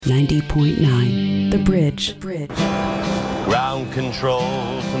90.9 The Bridge. Ground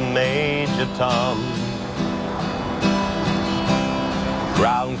control to Major Tom.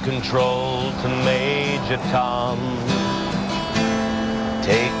 Ground control to Major Tom.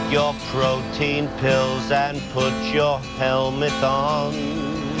 Take your protein pills and put your helmet on.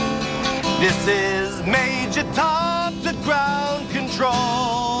 This is Major Tom to ground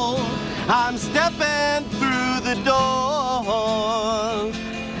control. I'm stepping through the door,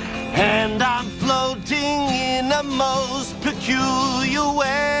 and I'm floating in a most peculiar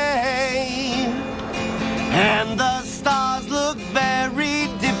way. And the stars look very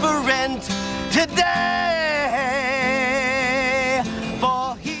different today.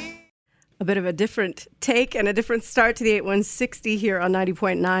 For a bit of a different take and a different start to the 8160 here on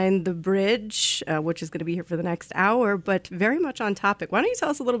 90.9 The Bridge, which is going to be here for the next hour, but very much on topic. Why don't you tell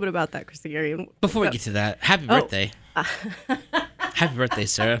us a little bit about that, Krista Gary? Before we get to that, happy birthday. Happy birthday,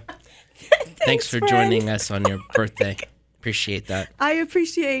 Sarah. Thanks for joining us on your birthday. Appreciate that. I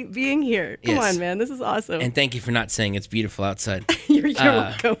appreciate being here. Come on, man. This is awesome. And thank you for not saying it's beautiful outside. You're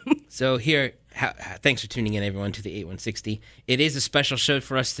welcome. So here, thanks for tuning in, everyone, to the 8160. It is a special show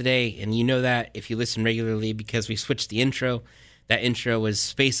for us today, and you know that if you listen regularly because we switched the intro. That intro was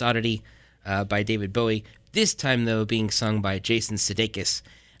Space Oddity by David Bowie. This time, though, being sung by Jason Sudeikis,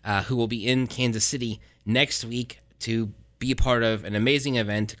 who will be in Kansas City next week to be a part of an amazing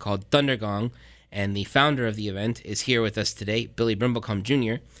event called Thundergong. And the founder of the event is here with us today, Billy Brimblecom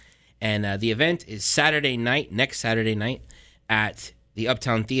Jr. And the event is next Saturday night at the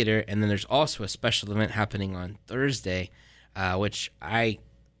Uptown Theater. And then there's also a special event happening on Thursday, it's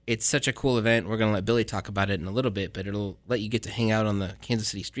such a cool event. We're going to let Billy talk about it in a little bit, but it'll let you get to hang out on the Kansas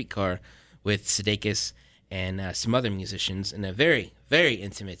City streetcar with Sudeikis and some other musicians in a very, very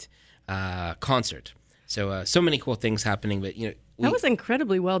intimate concert. So many cool things happening, but that was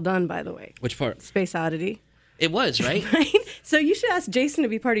incredibly well done, by the way. Which part? Space Oddity. It was, right? Right? So you should ask Jason to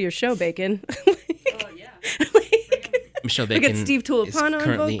be part of your show, Bacon. Oh, yeah. Michelle Bacon we got Steve Tulipano is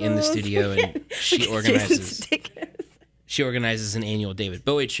currently on in the studio, and she organizes an annual David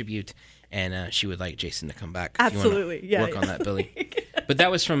Bowie tribute, and she would like Jason to come back. Absolutely, if you work on that, Billy. But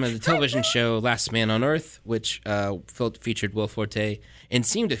that was from the television show Last Man on Earth, which featured Will Forte and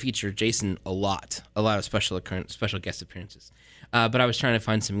seemed to feature Jason a lot of special guest appearances. But I was trying to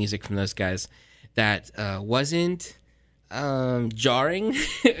find some music from those guys that wasn't jarring.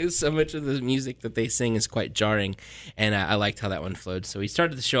 So much of the music that they sing is quite jarring, and I liked how that one flowed. So we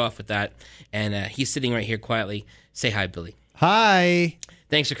started the show off with that, and he's sitting right here quietly. Say hi, Billy. Hi.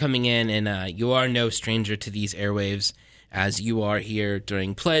 Thanks for coming in, and you are no stranger to these airwaves, as you are here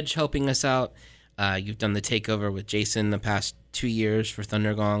during Pledge helping us out. You've done the takeover with Jason the past 2 years for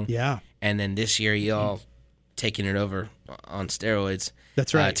Thundergong. Yeah. And then this year, y'all taking it over on steroids.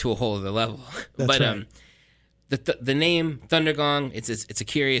 That's right. To a whole other level. That's right. The name Thundergong, it's a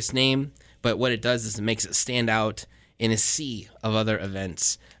curious name, but what it does is it makes it stand out in a sea of other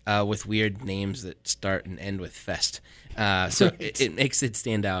events with weird names that start and end with fest. So right. it makes it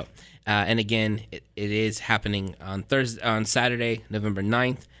stand out. And again, it is happening on Saturday, November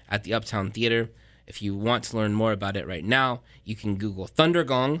 9th at the Uptown Theater. If you want to learn more about it right now, you can Google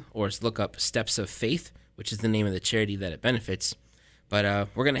Thundergong or look up Steps of Faith, which is the name of the charity that it benefits. But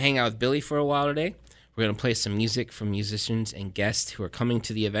we're going to hang out with Billy for a while today. We're going to play some music from musicians and guests who are coming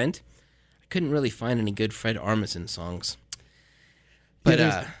to the event. I couldn't really find any good Fred Armisen songs. But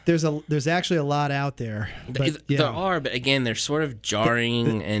there's actually a lot out there. There are, but again, they're sort of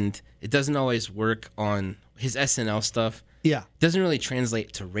jarring, and it doesn't always work on his SNL stuff. Yeah, it doesn't really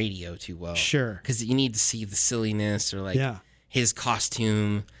translate to radio too well. Sure, because you need to see the silliness or his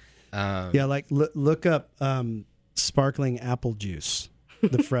costume. Look up Sparkling Apple Juice,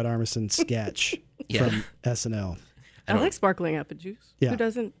 the Fred Armisen sketch from SNL. I like sparkling apple juice. Yeah. Who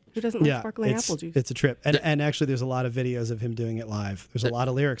doesn't like sparkling apple juice? It's a trip. And actually, there's a lot of videos of him doing it live. There's a lot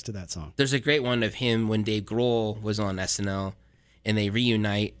of lyrics to that song. There's a great one of him when Dave Grohl was on SNL, and they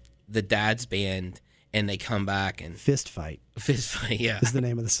reunite the Dad's band, and they come back and Fist Fight, yeah, is the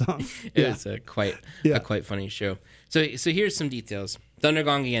name of the song. It's a quite funny show. So here's some details.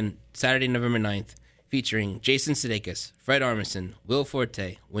 Thundergong again, Saturday, November 9th, featuring Jason Sudeikis, Fred Armisen, Will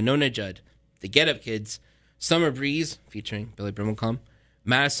Forte, Winona Judd, the Get Up Kids, Summer Breeze, featuring Billy Brimblecom,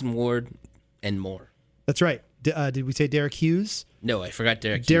 Madison Ward, and more. That's right. Did we say Derek Hughes? No, I forgot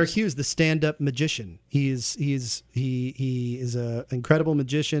Derek Hughes. Derek Hughes, the stand-up magician. He is an incredible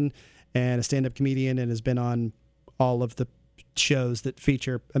magician and a stand-up comedian, and has been on all of the shows that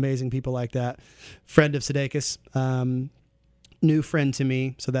feature amazing people like that. Friend of Sudeikis, new friend to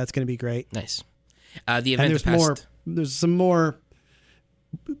me, so that's going to be great. Nice. The event and there's some more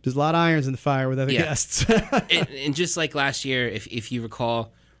there's a lot of irons in the fire with other guests. and just like last year, if you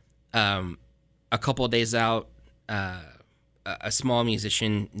recall, a couple of days out, a small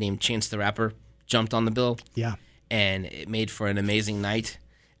musician named Chance the Rapper jumped on the bill. Yeah. And it made for an amazing night.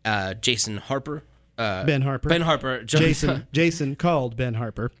 Jason Harper. Ben Harper. Ben Harper. Jason called Ben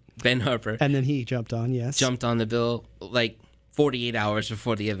Harper. Ben Harper. And then he jumped on, yes. Jumped on the bill like 48 hours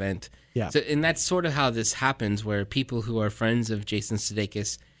before the event. Yeah. So, and that's sort of how this happens, where people who are friends of Jason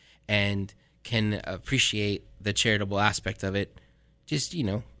Sudeikis and can appreciate the charitable aspect of it, just,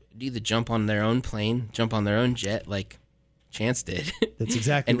 either jump on their own plane, jump on their own jet like Chance did. That's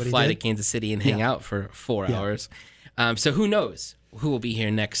exactly and what he fly did. to Kansas City and hang out for 4 hours. So who knows who will be here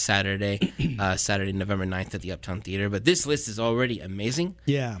next Saturday, Saturday, November 9th at the Uptown Theater. But this list is already amazing.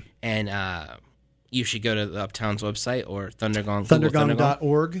 Yeah. And you should go to the Uptown's website or Thundergong.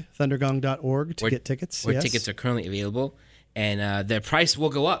 Thundergong.org to get tickets. Where tickets are currently available. And their price will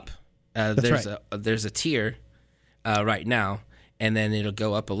go up. There's a tier right now. And then it'll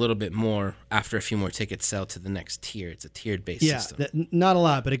go up a little bit more after a few more tickets sell to the next tier. It's a tiered based system. Not a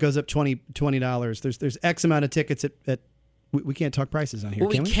lot, but it goes up $20. There's X amount of tickets at we can't talk prices on here.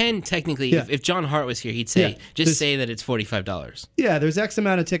 Well, we can technically. Yeah. If John Hart was here, he'd say say that it's $45. Yeah, there's X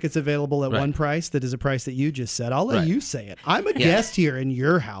amount of tickets available at one price. That is a price that you just said. I'll let you say it. I'm a guest here in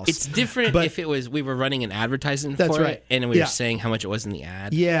your house. It's different if it was we were running an advertisement for it, and we were saying how much it was in the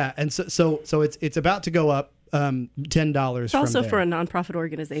ad. Yeah, and so it's about to go up. $10 It's also for a nonprofit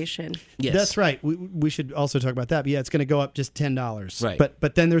organization. Yes. That's right. We should also talk about that. But yeah, it's going to go up just $10. Right.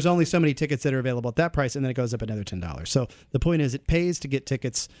 But then there's only so many tickets that are available at that price, and then it goes up another $10. So the point is, it pays to get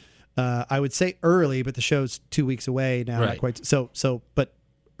tickets. I would say early, but the show's 2 weeks away now. Right. Not quite. But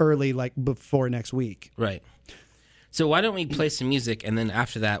early, like before next week. Right. So why don't we play some music, and then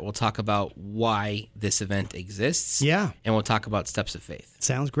after that, we'll talk about why this event exists. Yeah. And we'll talk about Steps of Faith.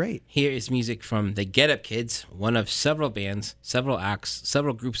 Sounds great. Here is music from the Get Up Kids, one of several bands, several acts,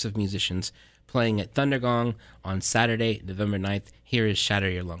 several groups of musicians playing at Thundergong on Saturday, November 9th. Here is Shatter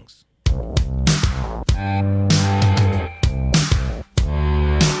Your Lungs.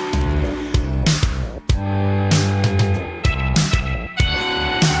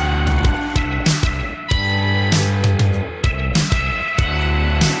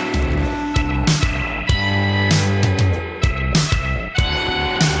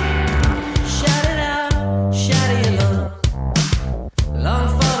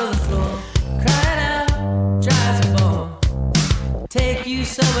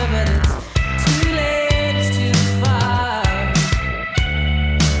 Somewhere, but it's too late, it's too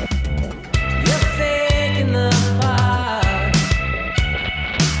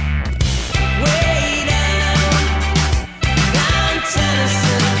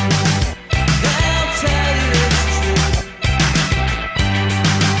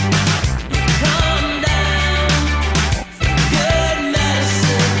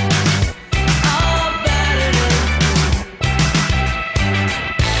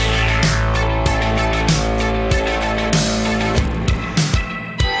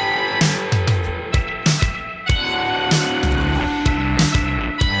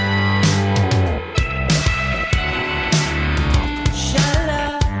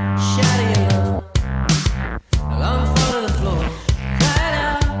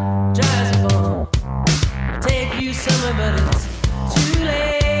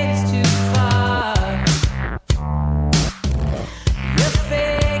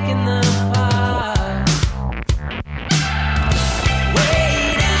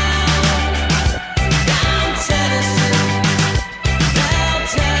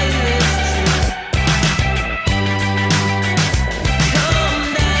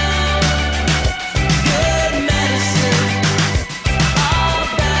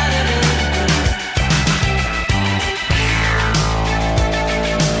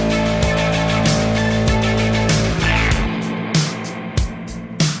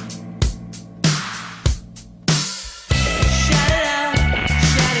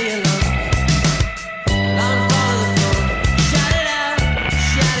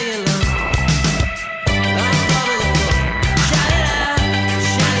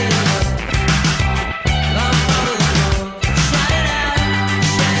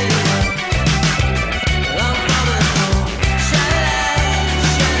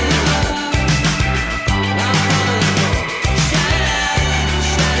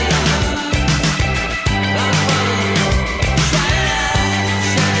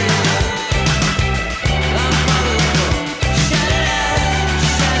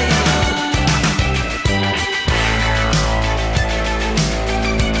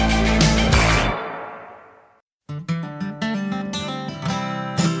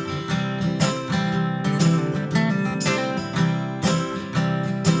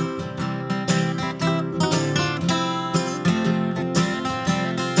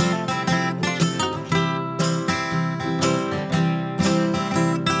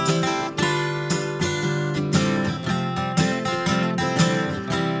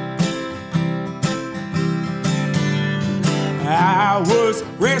was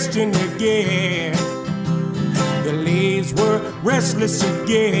resting again. The leaves were restless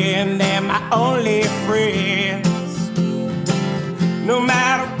again. They're my only friends. No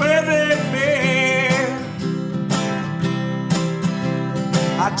matter where they've been,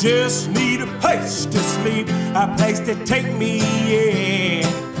 I just need a place to sleep, a place to take me in.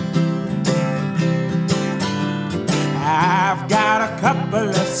 I've got a couple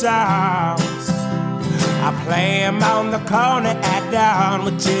of songs, I play 'em on the corner at dawn,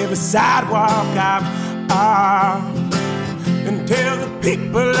 whichever sidewalk I'm on, until the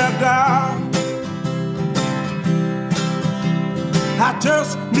people are gone. I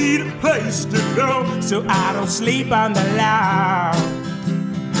just need a place to go so I don't sleep on the lawn.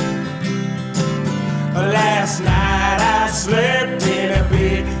 Last night I slept in a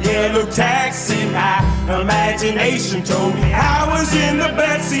big yellow taxi. My imagination told me I was in the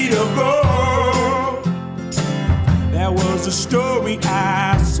backseat of gold. That was a story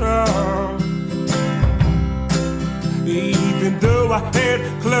I saw. Even though I had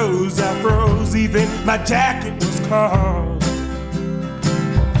clothes, I froze. Even my jacket was cold.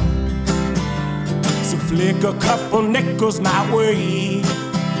 So flick a couple nickels my way,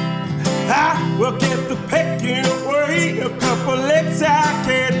 I will get the pecking away. A couple licks I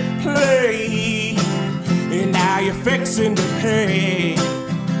can play, and now you're fixing to pay.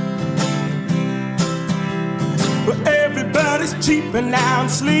 But everybody's cheap, and now I'm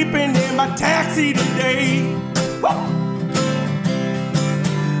sleeping in my taxi today. Woo!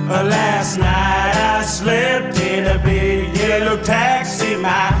 Last night I slept in a big yellow taxi.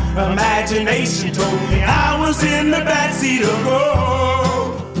 My imagination told me I was in the backseat of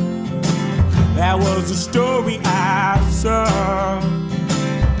gold. That was a story I saw.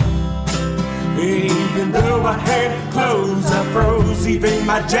 Even though I had clothes, I froze. Even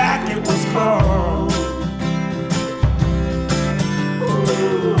my jacket was cold.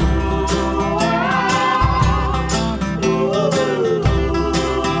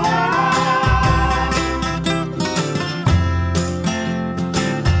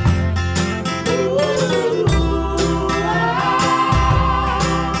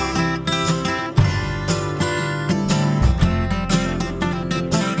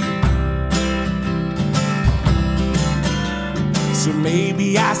 So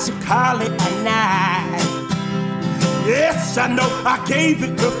maybe I should call it a night. Yes, I know I gave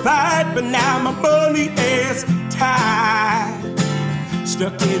it a fight, but now my money is tied,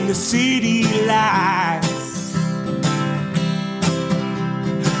 stuck in the city lights.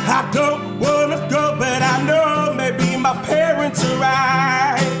 I don't wanna go, but I know maybe my parents are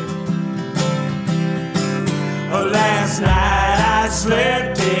right. Last night I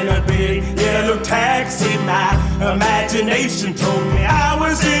slept in a big yellow taxi. My imagination told me I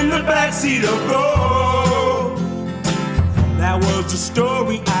was in the backseat of gold. That was the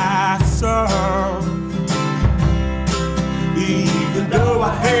story I saw. Even though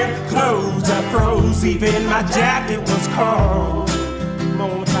I had clothes, I froze. Even my jacket was cold.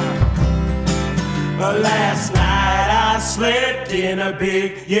 One more time. Last night I slept in a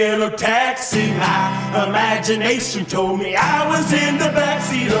big yellow taxi. My imagination told me I was in the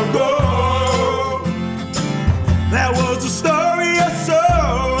backseat of gold. That was the story I saw.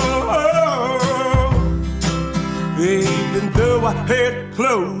 Even though I had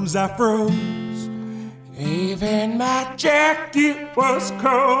clothes, I froze. Even my jacket was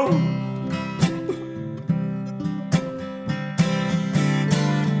cold.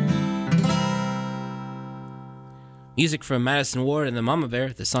 Music from Madison Ward and the Mama Bear.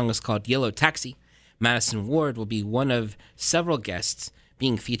 The song is called Yellow Taxi. Madison Ward will be one of several guests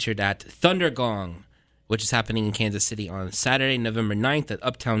being featured at Thunder Gong, which is happening in Kansas City on Saturday, November 9th at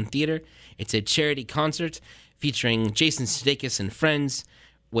Uptown Theater. It's a charity concert featuring Jason Sudeikis and friends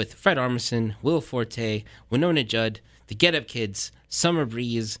with Fred Armisen, Will Forte, Winona Judd, the Get Up Kids, Summer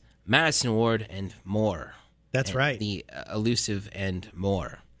Breeze, Madison Ward, and more. That's right. The Elusive and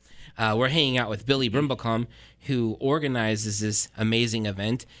more. We're hanging out with Billy Brimblecom, who organizes this amazing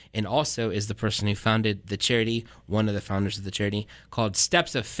event and also is the person who founded the charity, one of the founders of the charity, called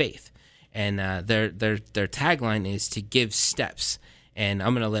Steps of Faith. And their tagline is to give steps. And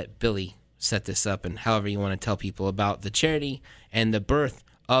I'm going to let Billy set this up and however you want to tell people about the charity and the birth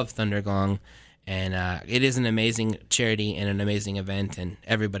of Thunder Gong. And it is an amazing charity and an amazing event, and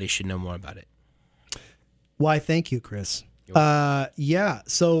everybody should know more about it. Why, thank you, Chris.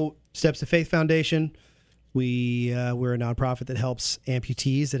 So Steps of Faith Foundation, We're a nonprofit that helps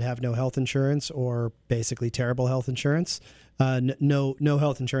amputees that have no health insurance or basically terrible health insurance. No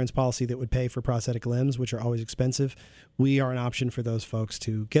health insurance policy that would pay for prosthetic limbs, which are always expensive. We are an option for those folks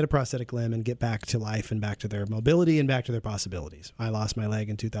to get a prosthetic limb and get back to life and back to their mobility and back to their possibilities. I lost my leg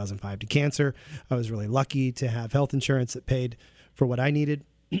in 2005 to cancer. I was really lucky to have health insurance that paid for what I needed,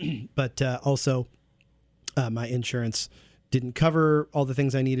 but also my insurance didn't cover all the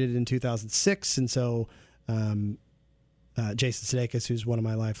things I needed in 2006, and so Jason Sudeikis, who's one of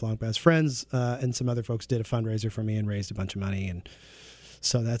my lifelong best friends, and some other folks did a fundraiser for me and raised a bunch of money. And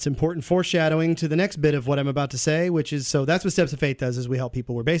so that's important foreshadowing to the next bit of what I'm about to say, which is, so that's what Steps of Faith does, is we help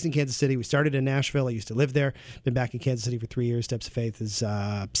people. We're based in Kansas City. We started in Nashville. I used to live there. Been back in Kansas City for 3 years. Steps of Faith is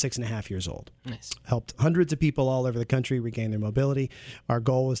 6.5 years old. Nice. Helped hundreds of people all over the country regain their mobility. Our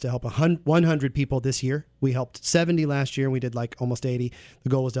goal was to help 100 people this year. We helped 70 last year. We did like almost 80. The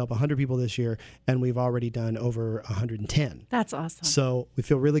goal was to help 100 people this year, and we've already done over 110. That's awesome. So we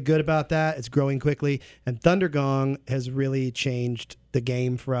feel really good about that. It's growing quickly, and Thundergong has really changed the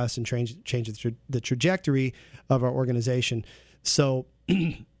game for us and changed the trajectory of our organization. So,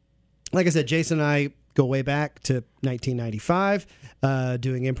 like I said, Jason and I go way back to 1995,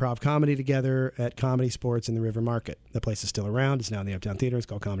 doing improv comedy together at Comedy Sports in the River Market. The place is still around. It's now in the Uptown Theater. It's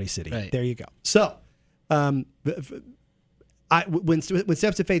called Comedy City. Right. There you go. So, when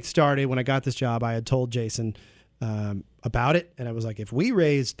Steps of Faith started, when I got this job, I had told Jason about it, and I was like, if we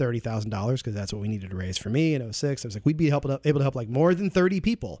raised $30,000, because that's what we needed to raise for me in 2006, I was like, we'd be able to help like more than 30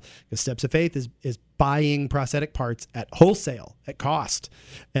 people, because Steps of Faith is buying prosthetic parts at wholesale at cost,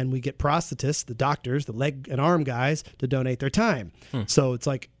 and we get prosthetists, the doctors, the leg and arm guys, to donate their time. So it's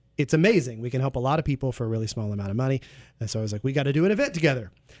like, it's amazing. We can help a lot of people for a really small amount of money. And so I was like, we got to do an event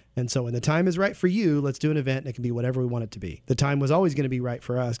together. And so when the time is right for you, let's do an event, and it can be whatever we want it to be. The time was always going to be right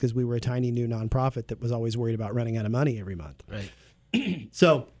for us because we were a tiny new nonprofit that was always worried about running out of money every month. Right.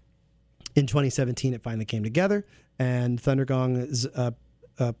 So in 2017, it finally came together, and Thundergong is a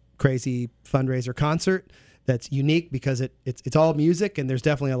crazy fundraiser concert that's unique because it's all music, and there's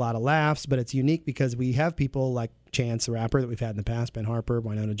definitely a lot of laughs, but it's unique because we have people like Chance the Rapper that we've had in the past, Ben Harper,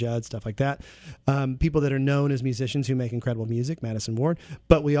 Winona Judd, stuff like that. People that are known as musicians who make incredible music, Madison Ward.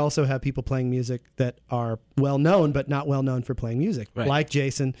 But we also have people playing music that are well known, but not well known for playing music. Right. Like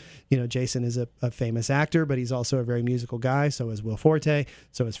Jason. Jason is a famous actor, but he's also a very musical guy. So is Will Forte.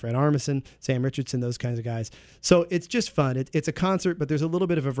 So is Fred Armisen, Sam Richardson, those kinds of guys. So it's just fun. It's a concert, but there's a little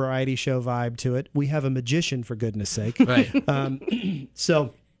bit of a variety show vibe to it. We have a magician, for goodness sake. Right.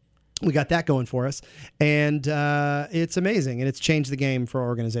 So we got that going for us, and it's amazing, and it's changed the game for our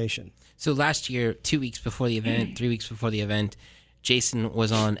organization. So last year, 2 weeks before the event, 3 weeks before the event, Jason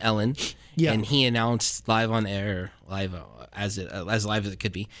was on Ellen, and he announced live on air, as live as it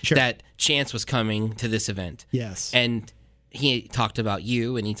could be, that Chance was coming to this event. Yes. And he talked about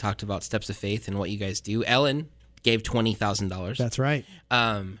you, and he talked about Steps of Faith and what you guys do. Ellen gave $20,000. That's right.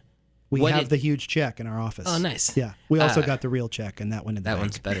 We have the huge check in our office. Oh, nice. Yeah. We also got the real check, and that went in the that bank.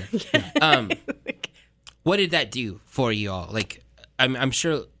 one's better. What did that do for you all? Like, I'm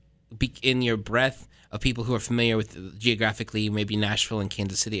sure in your breadth of people who are familiar with geographically, maybe Nashville and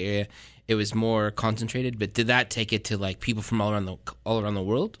Kansas City area, it was more concentrated. But did that take it to like people from all around the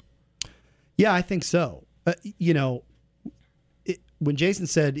world? Yeah, I think so. When Jason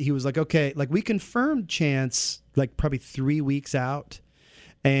said, he was like, okay, like we confirmed Chance like probably 3 weeks out.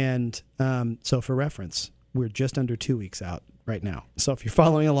 And so for reference, we're just under 2 weeks out right now. So if you're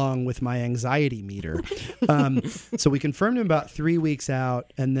following along with my anxiety meter, so we confirmed him about 3 weeks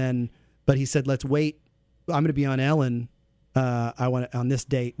out, but he said, let's wait. I'm going to be on Ellen. I want on this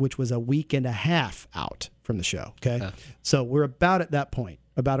date, which was a week and a half out from the show. Okay. So we're about at that point.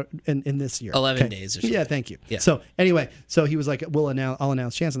 About in this year, 11 days or something. Yeah, thank you. Yeah. So anyway, so he was like, I'll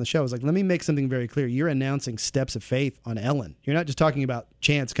announce Chance on the show. I was like, let me make something very clear. You're announcing Steps of Faith on Ellen. You're not just talking about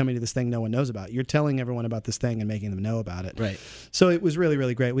Chance coming to this thing no one knows about. You're telling everyone about this thing and making them know about it. Right. So it was really,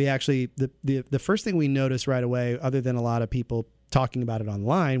 really great. We actually, the first thing we noticed right away, other than a lot of people talking about it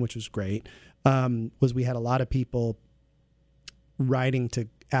online, which was great, was we had a lot of people writing to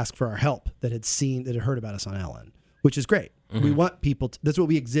ask for our help that had heard about us on Ellen, which is great. Mm-hmm. We want people that's what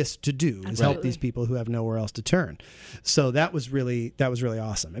we exist to do, is help these people who have nowhere else to turn. So that was really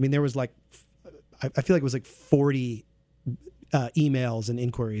awesome. I mean, there was like, I feel like it was like 40 emails and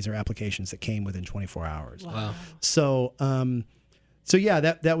inquiries or applications that came within 24 hours. Wow. So yeah,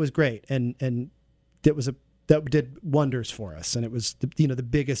 that was great. And that did wonders for us. And it was the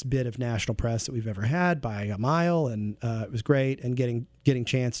biggest bit of national press that we've ever had by a mile. And it was great. And getting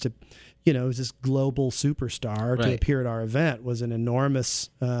Chance to, it was this global superstar to appear at our event was an enormous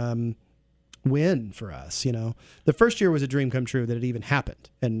win for us. The first year was a dream come true that it even happened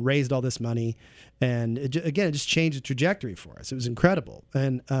and raised all this money. And it just changed the trajectory for us. It was incredible.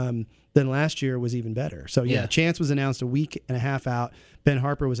 And then last year was even better. So Chance was announced a week and a half out. Ben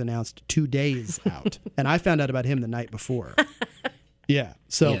Harper was announced 2 days out. And I found out about him the night before. Yeah.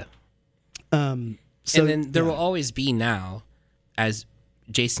 So, and then there will always be now, as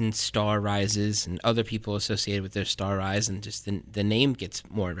Jason's star rises and other people associated with their star rise and just the name gets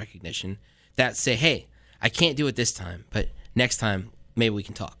more recognition, that say, hey, I can't do it this time, but next time maybe we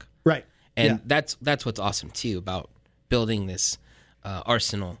can talk. Right. And that's what's awesome too about building this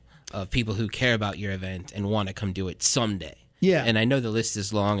arsenal of people who care about your event and want to come do it someday. Yeah. And I know the list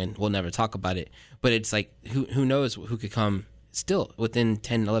is long and we'll never talk about it, but it's like who knows who could come still within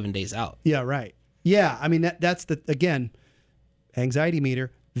 10, 11 days out. Yeah, right. Yeah, I mean that's again, anxiety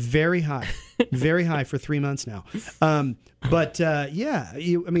meter very high, very high for 3 months now. There's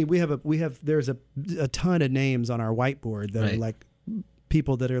a ton of names on our whiteboard that are like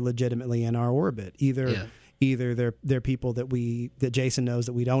people that are legitimately in our orbit. Either they're people that Jason knows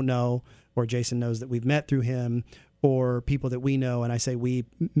that we don't know, or Jason knows that we've met through him, or people that we know. And I say we,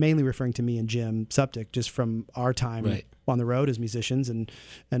 mainly referring to me and Jim Suptic, just from our time on the road as musicians and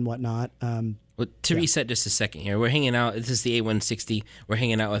whatnot. Well, to reset just a second here, we're hanging out. This is the A160. We're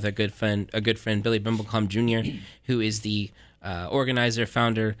hanging out with a good friend, Billy Brimblecom Jr., who is the organizer,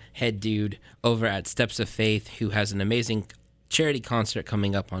 founder, head dude over at Steps of Faith, who has an amazing charity concert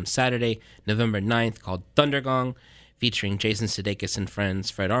coming up on Saturday, November 9th, called Thundergong, featuring Jason Sudeikis and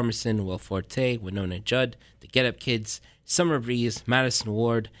friends, Fred Armisen, Will Forte, Winona Judd, the Get Up Kids, Summer Breeze, Madison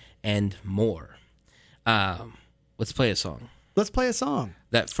Ward, and more. Let's play a song. Let's play a song.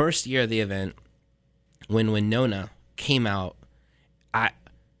 That first year of the event, when Winona came out,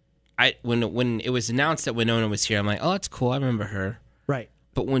 when it was announced that Winona was here, I'm like, oh, that's cool. I remember her. Right.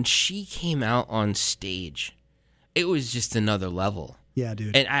 But when she came out on stage, it was just another level. Yeah,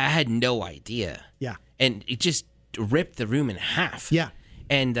 dude. And I had no idea. Yeah. And it just ripped the room in half. Yeah.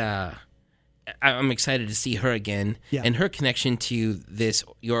 And I'm excited to see her again. Yeah. And her connection to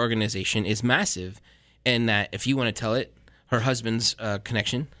your organization is massive. And that if you want to tell it, her husband's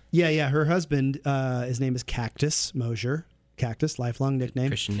connection. Yeah. Her husband, his name is Cactus Mosier. Cactus, lifelong nickname.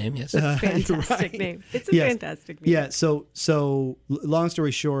 Christian name, yes. Fantastic name. It's a fantastic name. Yeah. So long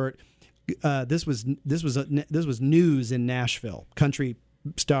story short, this was news in Nashville. Country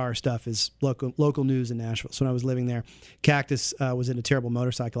star stuff is local news in Nashville. So when I was living there, Cactus was in a terrible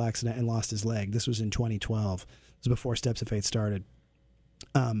motorcycle accident and lost his leg. This was in 2012. It was before Steps of Faith started.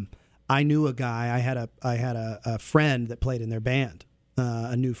 I knew a guy. I had a friend that played in their band,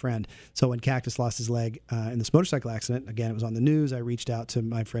 a new friend. So when Cactus lost his leg in this motorcycle accident, again, it was on the news. I reached out to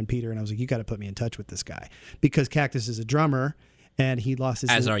my friend Peter and I was like, you got to put me in touch with this guy, because Cactus is a drummer. And he lost his...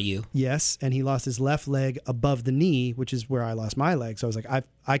 As are you. Yes, and he lost his left leg above the knee, which is where I lost my leg. So I was like,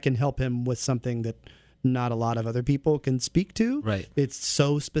 I can help him with something that not a lot of other people can speak to. Right. It's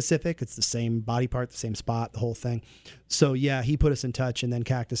so specific. It's the same body part, the same spot, the whole thing. So yeah, he put us in touch, and then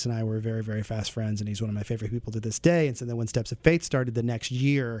Cactus and I were very, very fast friends, and he's one of my favorite people to this day. And so then when Steps of Faith started the next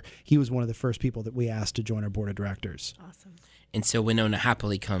year, he was one of the first people that we asked to join our board of directors. Awesome. And so Winona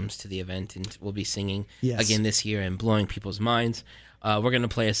happily comes to the event, and we'll be singing again this year and blowing people's minds. We're going to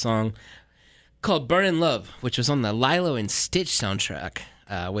play a song called Burnin' Love, which was on the Lilo and Stitch soundtrack,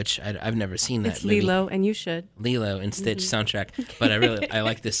 which I've never seen that It's movie. Lilo, and you should. Lilo and Stitch soundtrack. But I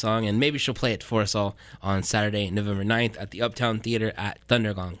like this song, and maybe she'll play it for us all on Saturday, November 9th at the Uptown Theater at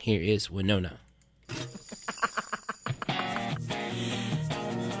Thundergong. Here is Winona.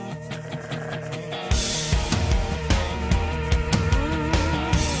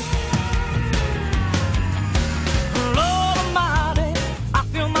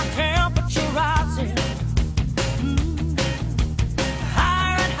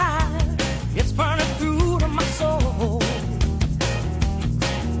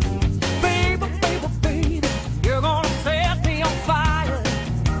 Baby, you're gonna set me on fire.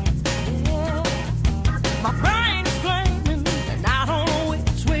 Yeah.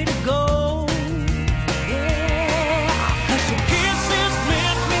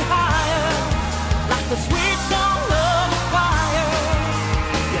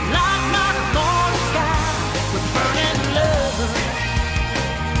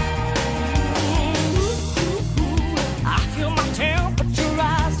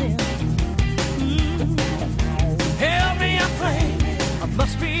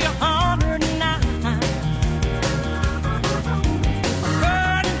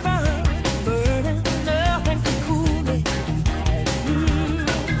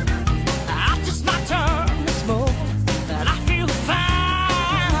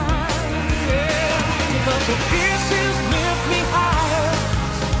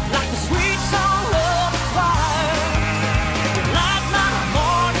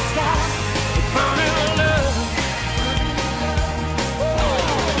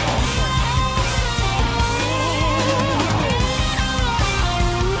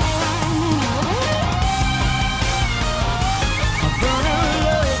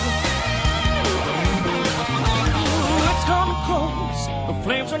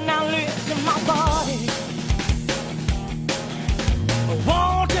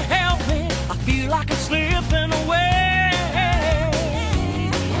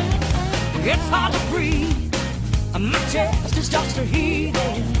 It's hard to breathe. My chest is just a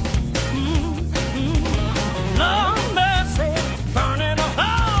heaving. Lord mercy, burning a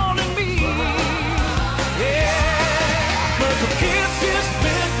hole in me. Yeah, 'cause the kisses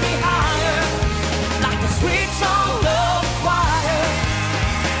lift me higher, like the sweet song of the choir.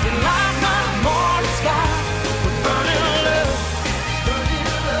 You light my morning sky with burning love, burning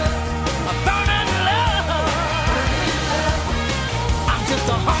love, burning love. I'm just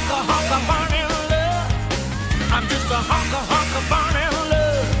a hunk of burning love. I'm just a hunk of burning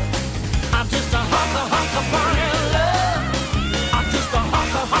love. I'm just a hunk of burning love. I'm just a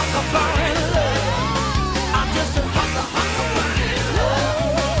hunk of burning love. I'm just a hunk of burning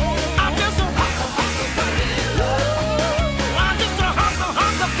love. I'm just a hunk of burning love. I'm just a hunk of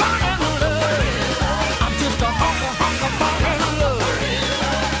burning love. I'm just a hunk of burning love.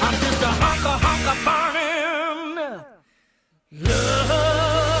 I'm just a hunk of burning love.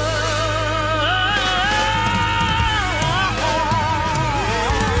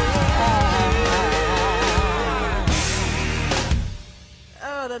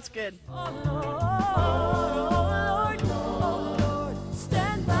 Oh, that's good.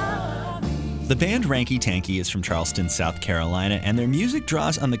 The band Ranky Tanky is from Charleston, South Carolina, and their music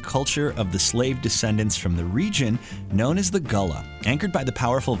draws on the culture of the slave descendants from the region known as the Gullah. Anchored by the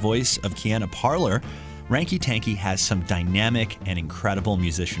powerful voice of Kiana Parler, Ranky Tanky has some dynamic and incredible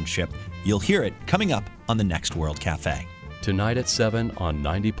musicianship. You'll hear it coming up on the next World Cafe. Tonight at 7 on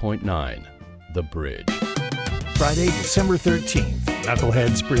 90.9, The Bridge. Friday, December 13th,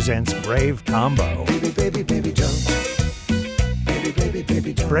 Knuckleheads presents Brave Combo. Baby, baby, baby, don't. Baby, baby,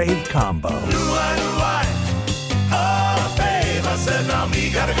 baby, don't. Brave Combo. Oh, babe, I said, now me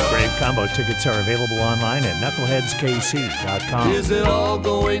gotta go. Brave Combo tickets are available online at knuckleheadskc.com. Is it all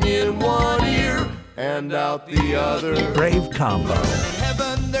going in one ear and out the other? Brave Combo.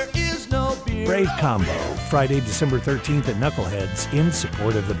 Heaven, there is no beer. Brave Combo, Friday, December 13th at Knuckleheads in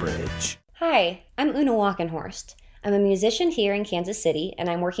support of The Bridge. Hi, I'm Una Walkenhorst. I'm a musician here in Kansas City, and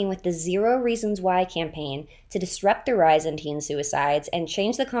I'm working with the Zero Reasons Why campaign to disrupt the rise in teen suicides and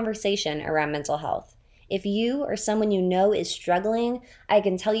change the conversation around mental health. If you or someone you know is struggling, I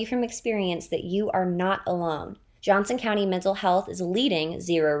can tell you from experience that you are not alone. Johnson County Mental Health is leading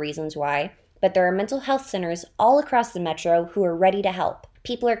Zero Reasons Why, but there are mental health centers all across the metro who are ready to help.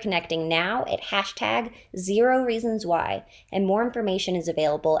 People are connecting now at hashtag Zero Reasons Why, and more information is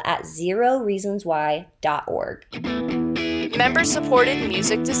available at zeroreasonswhy.org. Member-supported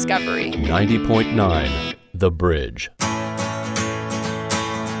music discovery. 90.9, The Bridge.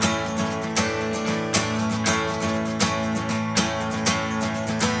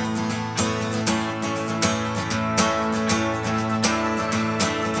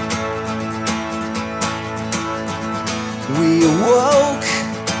 We awoke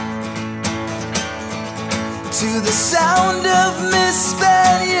to the sound of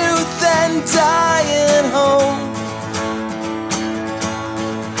misspent youth and dying home.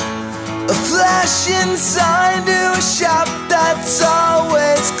 A flashing sign to a shop that's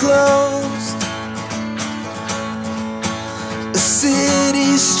always closed. A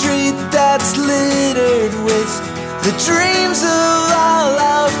city street that's littered with the dreams of all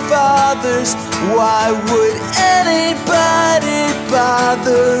our fathers. Why would anybody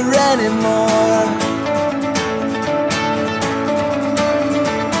bother anymore?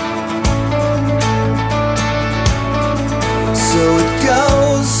 So it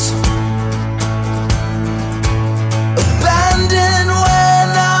goes, abandoned when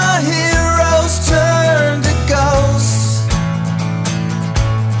our heroes turn to ghosts.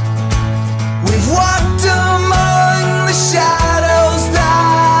 We've walked among the shadows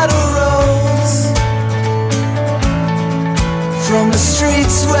that arose from the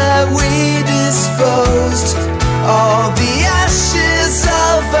streets where we disposed all the ashes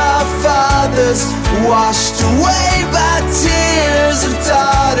of our fathers, washed away by tears of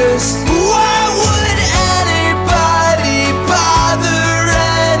daughters. Why would anybody bother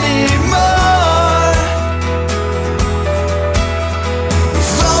anymore?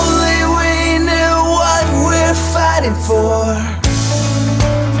 If only we knew what we're fighting for.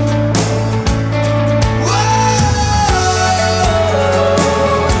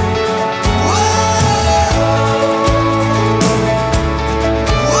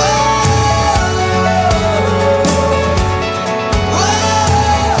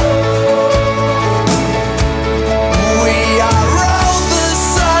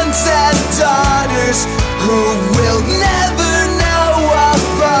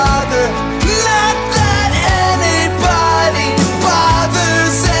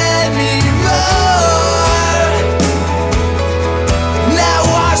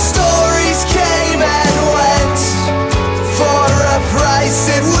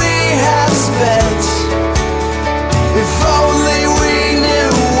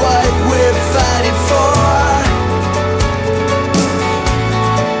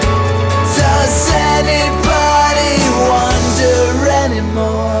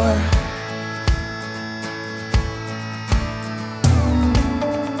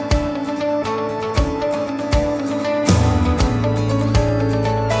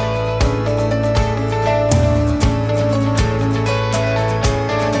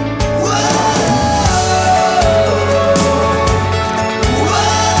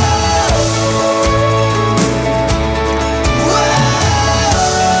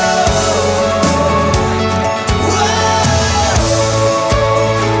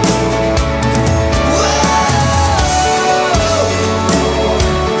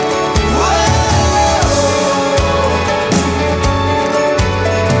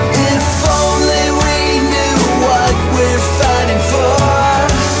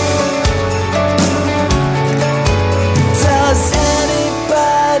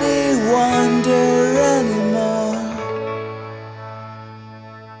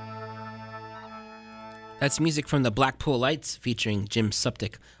 That's music from the Blackpool Lights featuring Jim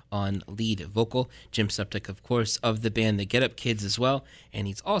Suptic on lead vocal. Jim Suptic, of course, of the band The Get Up Kids as well, and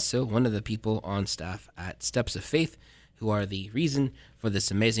he's also one of the people on staff at Steps of Faith, who are the reason for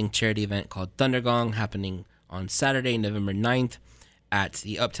this amazing charity event called Thundergong, happening on Saturday, November 9th at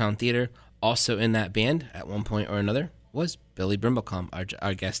the Uptown Theater. Also in that band, at one point or another, was Billy Brimblecom,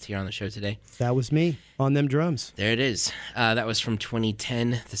 our guest here on the show today. That was me on them drums. There it is. That was from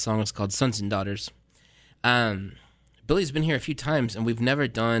 2010. The song was called Sons and Daughters. Billy's been here a few times, and we've never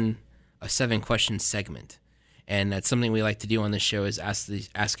done a 7-question segment. And that's something we like to do on this show, is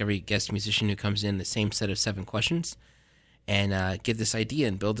ask every guest musician who comes in the same set of 7 questions and get this idea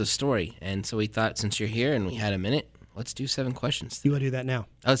and build a story. And so we thought, since you're here and we had a minute, let's do 7 questions. You want to do that now?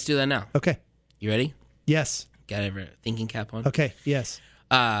 Let's do that now. Okay. You ready? Yes. Got a thinking cap on? Okay, yes.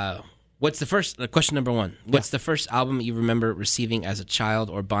 What's the first, question number 1. What's the first album you remember receiving as a child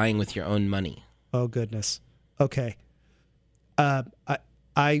or buying with your own money? Oh, goodness. Okay. I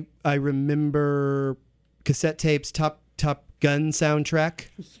remember cassette tapes, Top Gun soundtrack.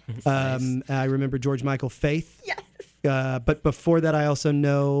 Nice. I remember George Michael Faith. Yes. But before that, I also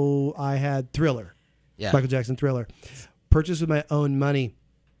know I had Thriller. Yeah. Michael Jackson Thriller. Purchased with my own money.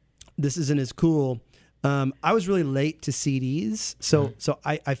 This isn't as cool. I was really late to CDs, so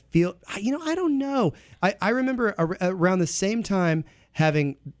I feel, I don't know. I remember around the same time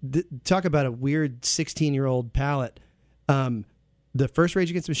having, talk about a weird 16-year-old palate, the first Rage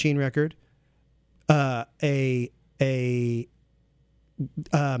Against the Machine record, it's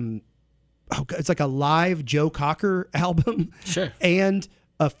like a live Joe Cocker album, sure, and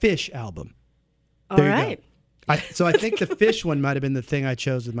a Fish album. All right. So I think the Fish one might have been the thing I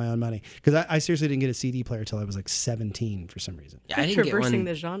chose with my own money, because I seriously didn't get a CD player until I was like 17 for some reason. Yeah, I didn't traversing get one,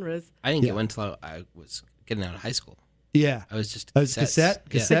 the genres. I didn't get one until I was getting out of high school. Yeah, I was just a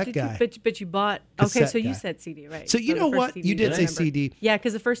cassette guy. But you bought. Cassette okay, so guy. you said CD, right? So you know what? CD, you did say remember. CD. Yeah,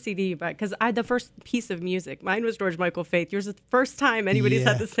 because the first CD you bought, because the first piece of music, mine was George Michael Faith. Yours is the first time anybody's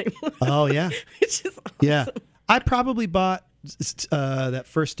had the same one. Oh yeah, which is awesome. Yeah. I probably bought that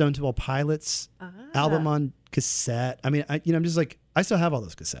first Stone Temple Pilots album on cassette. I mean, I'm just like, I still have all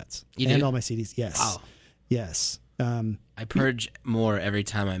those cassettes and all my CDs. Yes. Wow. Yes. I purge more every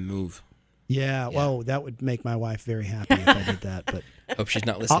time I move. Yeah. Well, that would make my wife very happy if I did that. But hope she's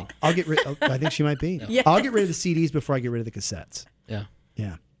not listening. I'll get rid. I think she might be. No. Yes. I'll get rid of the CDs before I get rid of the cassettes. Yeah.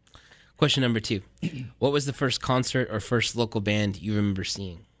 Yeah. Question number 2. What was the first concert or first local band you remember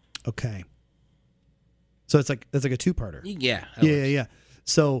seeing? Okay. So it's like a 2-parter. Yeah. Yeah.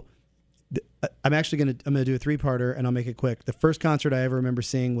 So I'm gonna do a 3-parter, and I'll make it quick. The first concert I ever remember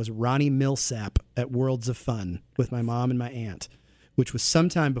seeing was Ronnie Millsap at Worlds of Fun with my mom and my aunt, which was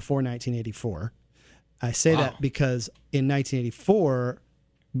sometime before 1984. I say that because in 1984,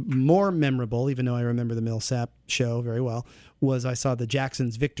 more memorable, even though I remember the Millsap show very well, was I saw the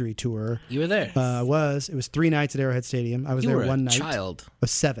Jacksons Victory Tour. You were there. It was 3 nights at Arrowhead Stadium. I was there one night. Child. I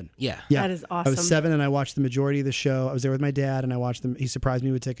was 7. Yeah. That is awesome. I was 7, and I watched the majority of the show. I was there with my dad, and I watched them. He surprised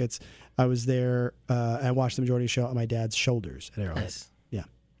me with tickets. I was there. I watched the majority of the show on my dad's shoulders at Arrowhead. Nice. Yeah,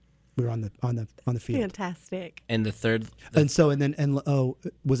 we were on the field. Fantastic. And the third. Was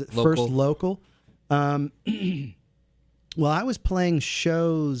it local? First local? Well, I was playing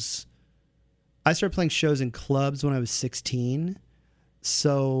shows. I started playing shows in clubs when I was 16.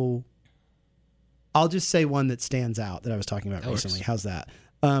 So I'll just say one that stands out that I was talking about recently. How's that?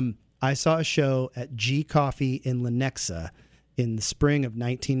 I saw a show at G Coffee in Lenexa in the spring of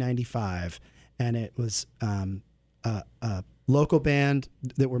 1995, and it was a local band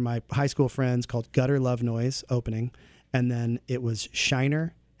that were my high school friends called Gutter Love Noise opening, and then it was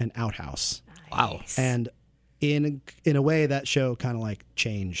Shiner and Outhouse. Wow. And in a way, that show kind of like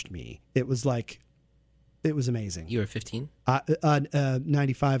changed me. It was amazing. You were 15?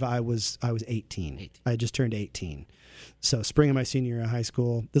 95, I was 18. I had just turned 18. So spring of my senior year of high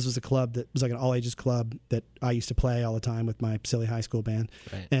school, this was a club that was like an all ages club that I used to play all the time with my silly high school band.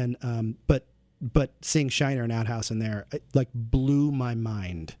 Right. And but seeing Shiner and Outhouse in there, it like blew my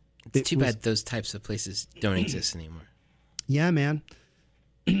mind. It's too bad those types of places don't exist anymore. Yeah, man.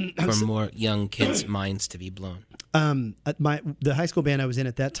 For more young kids' minds to be blown. The high school band I was in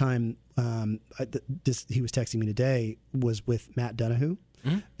at that time, he was texting me today, was with Matt Donahue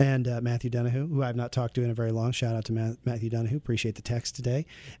and Matthew Donahue, who I've not talked to in a very long. Shout out to Matthew Donahue. Appreciate the text today.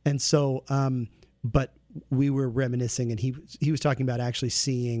 And so, but we were reminiscing, and he was talking about actually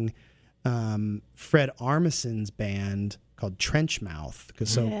seeing Fred Armisen's band called Trenchmouth.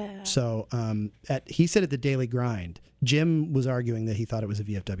 He said at the Daily Grind, Jim was arguing that he thought it was a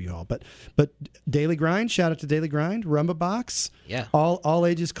VFW hall, but Daily Grind, shout out to Daily Grind, Rumba Box, all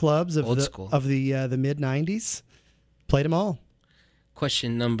ages clubs of the mid '90s, played them all.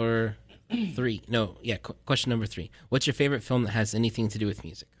 Question number 3. Question number 3. What's your favorite film that has anything to do with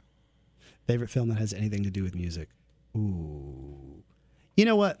music? Favorite film that has anything to do with music? Ooh. You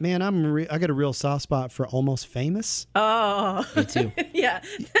know what, man? I got a real soft spot for Almost Famous. Oh, me too. Yeah,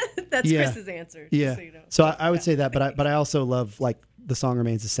 that's Chris's answer. Yeah, so you know. So I would say that, but I also love, like, The Song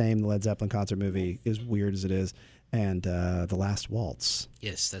Remains the Same. The Led Zeppelin concert movie, as weird as it is, and The Last Waltz.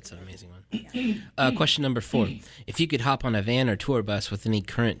 Yes, that's an amazing one. Question number 4: If you could hop on a van or tour bus with any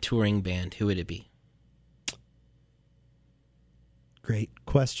current touring band, who would it be? Great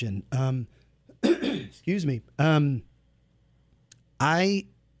question. Excuse me.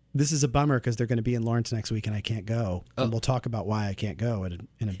 This is a bummer because they're going to be in Lawrence next week and I can't go. Oh. And we'll talk about why I can't go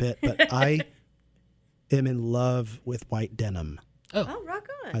in a bit. But I am in love with White Denim. Oh, rock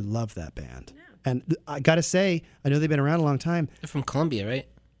on. I love that band. Yeah. And I got to say, I know they've been around a long time. They're from Columbia, right?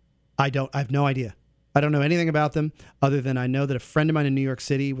 I have no idea. I don't know anything about them other than I know that a friend of mine in New York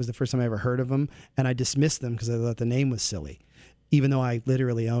City was the first time I ever heard of them. And I dismissed them because I thought the name was silly, even though I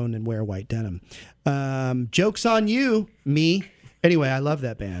literally own and wear white denim. Joke's on you, me. Anyway, I love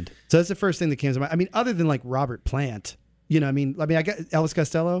that band. So that's the first thing that came to mind. I mean, other than like Robert Plant, I got Elvis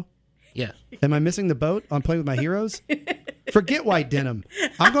Costello. Yeah. Am I missing the boat on Playing with My Heroes? Forget White Denim.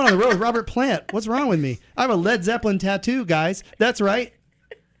 I'm going on the road with Robert Plant. What's wrong with me? I have a Led Zeppelin tattoo, guys. That's right.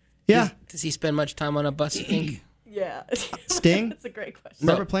 Yeah. Does he spend much time on a bus, you think? Yeah. Sting? That's a great question.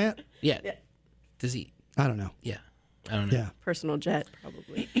 Robert Plant? Yeah. Does he? I don't know. Yeah. I don't know. Yeah. Personal jet,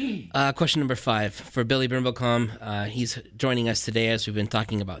 probably. Question number 5 for Billy Brimblecom. He's joining us today as we've been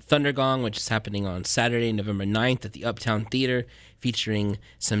talking about Thundergong, which is happening on Saturday, November 9th at the Uptown Theater, featuring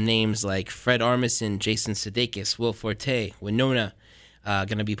some names like Fred Armisen, Jason Sudeikis, Will Forte, Winona.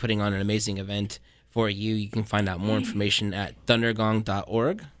 Going to be putting on an amazing event for you. You can find out more information at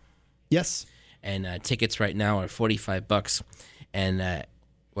thundergong.org. Yes. And tickets right now are $45. And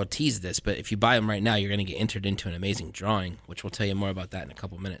we'll tease this, but if you buy them right now, you're going to get entered into an amazing drawing, which we'll tell you more about that in a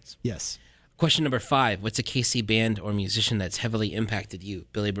couple minutes. Yes. Question number 5. What's a KC band or musician that's heavily impacted you,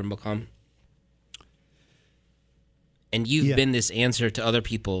 Billy Brimblecom? And you've been this answer to other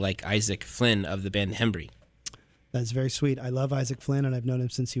people like Isaac Flynn of the band Hembry. That's very sweet. I love Isaac Flynn, and I've known him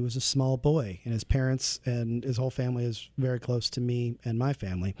since he was a small boy. And his parents and his whole family is very close to me and my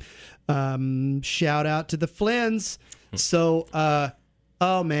family. Shout out to the Flynns. So,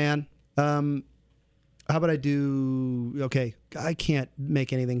 oh, man. How about I do... Okay, I can't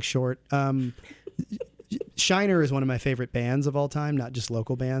make anything short. Shiner is one of my favorite bands of all time, not just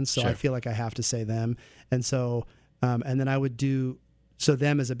local bands. So I feel like I have to say them. And so... and then I would do... So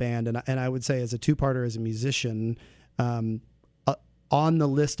them as a band, and I would say as a two-parter, as a musician, on the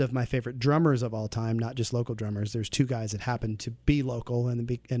list of my favorite drummers of all time, not just local drummers, there's 2 guys that happen to be local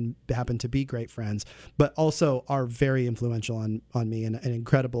and happen to be great friends, but also are very influential on me and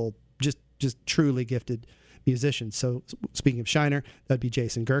incredible, just truly gifted musicians. So speaking of Shiner, that'd be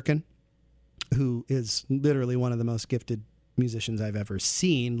Jason Gherkin, who is literally one of the most gifted musicians I've ever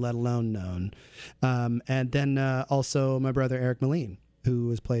seen, let alone known. And then also my brother Eric Moline,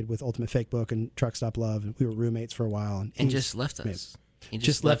 who has played with Ultimate Fake Book and Truck Stop Love, and we were roommates for a while. And just left us. He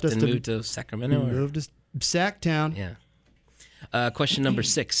just left us and moved to Sacramento? Moved to Sacktown. Yeah. Question number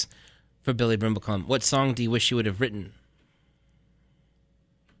 6 for Billy Brimblecom. What song do you wish you would have written?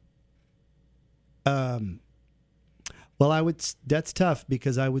 Well, that's tough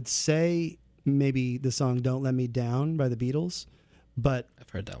because I would say maybe the song Don't Let Me Down by the Beatles, but I've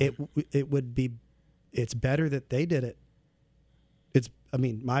heard that one. It's better that they did it.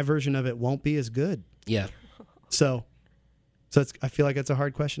 My version of it won't be as good. Yeah. So I feel like it's a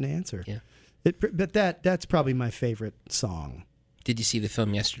hard question to answer. Yeah. But that's probably my favorite song. Did you see the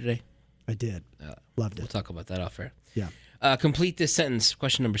film yesterday? I did. Loved it. We'll talk about that off air. Yeah. Complete this sentence.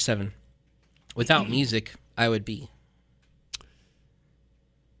 Question number 7. Without music, I would be.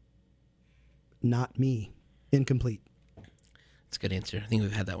 Not me. Incomplete. That's a good answer. I think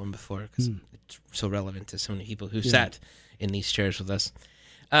we've had that one before because it's so relevant to so many people who sat in these chairs with us.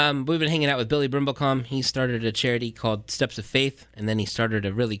 We've been hanging out with Billy Brimblecom. He started a charity called Steps of Faith, and then he started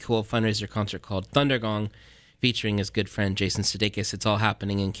a really cool fundraiser concert called Thundergong, featuring his good friend Jason Sudeikis. It's all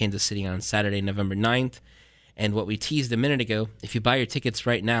happening in Kansas City on Saturday, November 9th. And what we teased a minute ago, if you buy your tickets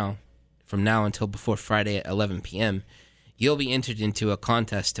right now, from now until before Friday at 11 p.m., you'll be entered into a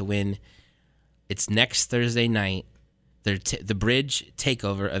contest to win. It's next Thursday night, The Bridge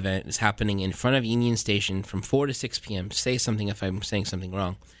Takeover event is happening in front of Union Station from 4 to 6 p.m. Say something if I'm saying something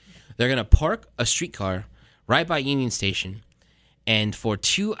wrong. They're going to park a streetcar right by Union Station, and for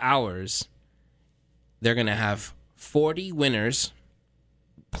 2 hours, they're going to have 40 winners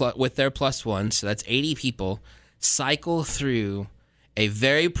with their plus one, so that's 80 people, cycle through a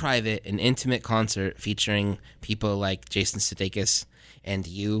very private and intimate concert featuring people like Jason Sudeikis and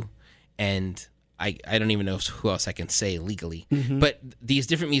you, and I don't even know who else I can say legally. Mm-hmm. But these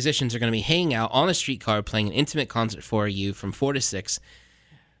different musicians are going to be hanging out on a streetcar playing an intimate concert for you from 4 to 6.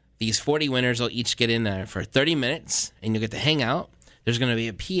 These 40 winners will each get in there for 30 minutes, and you'll get to hang out. There's going to be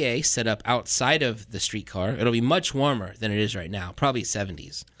a PA set up outside of the streetcar. It'll be much warmer than it is right now, probably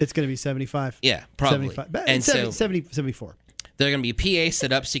 70s. It's going to be 75. Yeah, probably. 75. And 74. They're going to be a PA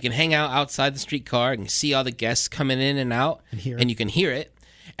set up so you can hang out outside the streetcar and see all the guests coming in and out, and you can hear it.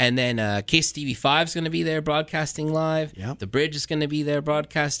 And then KCTV5 is going to be there broadcasting live. Yep. The Bridge is going to be there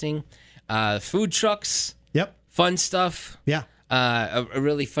broadcasting. Food trucks. Yep. Fun stuff. Yeah. A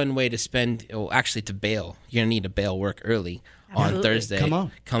really fun way to spend, actually to bail. You're going to need to bail work early on Thursday.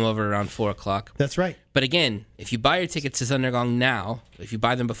 Come over around 4 o'clock. That's right. But again, if you buy your tickets to Thundergong now, if you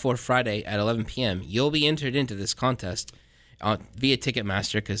buy them before Friday at 11 p.m., you'll be entered into this contest via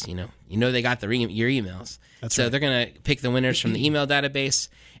Ticketmaster because, you know they got your emails. That's so right. they're going to pick the winners from the email database,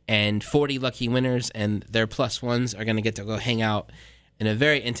 and 40 lucky winners and their plus ones are going to get to go hang out in a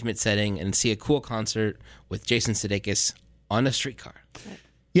very intimate setting and see a cool concert with Jason Sudeikis on a streetcar.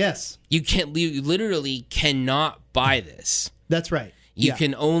 Yes. You literally cannot buy this. That's right. You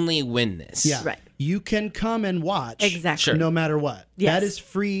can only win this. Yeah. Right. You can come and watch. Exactly. Sure. No matter what. Yes. That is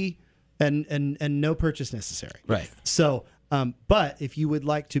free and no purchase necessary. Right. So, but if you would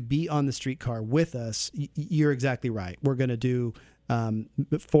like to be on the streetcar with us, you're exactly right. We're going to do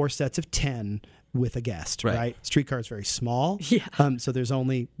 4 sets of 10 with a guest, right? Streetcar is very small. Yeah. So there's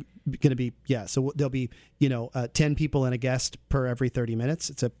only going to be, so there'll be, 10 people and a guest per every 30 minutes.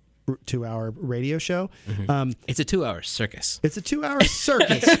 It's a 2-hour radio show. Mm-hmm. It's a 2-hour circus. It's a 2-hour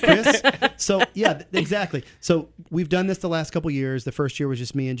circus, Chris. So yeah, exactly. So we've done this the last couple years. The first year was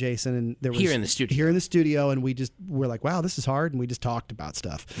just me and Jason, and there was Here in the studio, and we're like, wow, this is hard, and we just talked about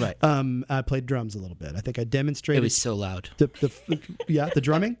stuff. Right. I played drums a little bit. I think I demonstrated. It was so loud. The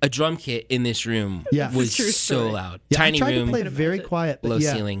drumming. A drum kit in this room was so loud. Yeah, Tiny I tried room, to play it very quiet, but low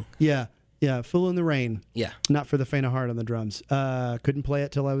ceiling. Yeah, Fool in the Rain. Yeah. Not for the faint of heart on the drums. Couldn't play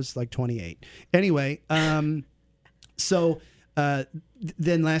it till I was like 28. Anyway, so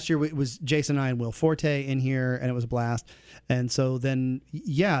then last year it was Jason and I and Will Forte in here, and it was a blast. And so then,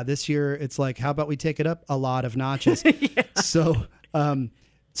 this year it's like, how about we take it up a lot of notches? So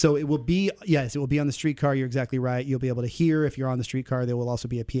it will be, it will be on the streetcar. You're exactly right. You'll be able to hear if you're on the streetcar. There will also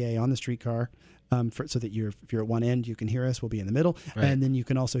be a PA on the streetcar. So that if you're at one end, you can hear us. We'll be in the middle, and then you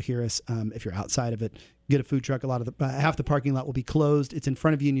can also hear us if you're outside of it. Get a food truck. A lot of half the parking lot will be closed. It's in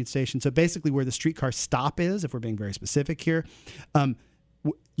front of Union Station, so basically where the streetcar stop is, if we're being very specific here,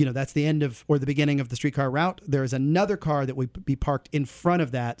 that's the end of or the beginning of the streetcar route. There is another car that will be parked in front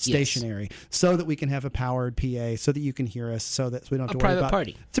of that stationary, so that we can have a powered PA, so that you can hear us, so that we don't have to worry about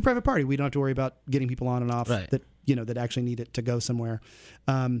party. It's a private party. We don't have to worry about getting people on and off that actually need it to go somewhere.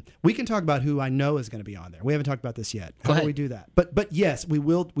 We can talk about who I know is going to be on there. We haven't talked about this yet. How do we do that? But yes, we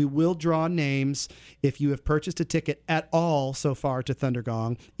will draw names if you have purchased a ticket at all so far to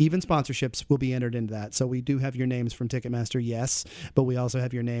Thundergong. Even sponsorships will be entered into that. So we do have your names from Ticketmaster, yes, but we also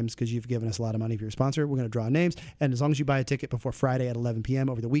have your names because you've given us a lot of money for your sponsor. We're going to draw names, and as long as you buy a ticket before Friday at 11 p.m.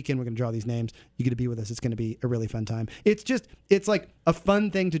 over the weekend, we're going to draw these names. You get to be with us. It's going to be a really fun time. It's like a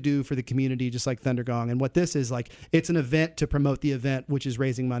fun thing to do for the community, just like Thundergong. And what this is like, it's an event to promote the event, which is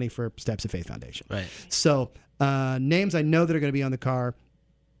raising money for Steps of Faith Foundation. Right. So names I know that are going to be on the car.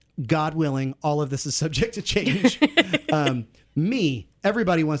 God willing, all of this is subject to change.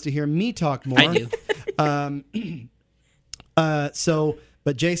 Everybody wants to hear me talk more. I do.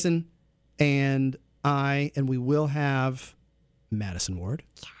 But Jason and we will have Madison Ward.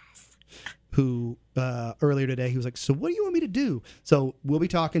 Who earlier today he was like, so what do you want me to do? So we'll be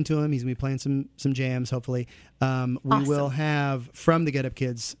talking to him. He's gonna be playing some jams. Hopefully, we will have from the Get Up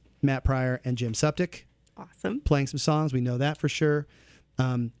Kids Matt Pryor and Jim Suptic. Awesome. Playing some songs. We know that for sure.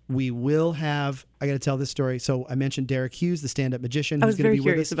 We will have. I got to tell this story. So I mentioned Derek Hughes, the stand-up magician. I was who's going very to be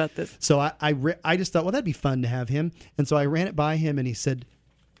with curious us. about this. So I just thought, well, that'd be fun to have him. And so I ran it by him, and he said,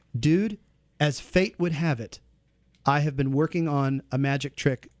 "Dude, as fate would have it, I have been working on a magic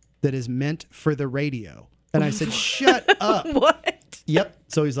trick that is meant for the radio." And I said, "Shut up." What? Yep.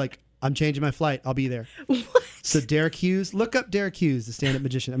 So he's like, "I'm changing my flight. I'll be there." What? So Derek Hughes, look up Derek Hughes, the stand-up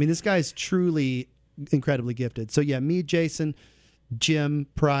magician. I mean, this guy's truly incredibly gifted. So yeah, me, Jason, Jim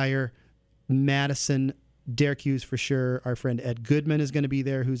Pryor, Madison, Derek Hughes for sure. Our friend Ed Goodman is going to be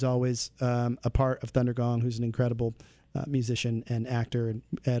there, who's always a part of Thunder Gong, who's an incredible musician and actor. And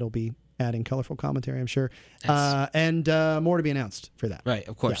Ed will be adding colorful commentary, I'm sure. Yes. And more to be announced for that. Right,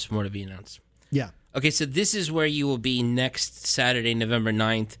 of course, more to be announced. Yeah. Okay, so this is where you will be next Saturday, November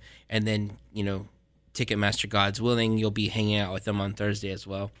 9th, and then, Ticketmaster, God's willing, you'll be hanging out with them on Thursday as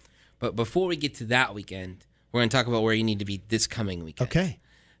well. But before we get to that weekend, we're going to talk about where you need to be this coming weekend. Okay.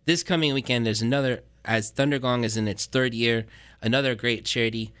 This coming weekend, there's another, as Thunder Gong is in its third year, another great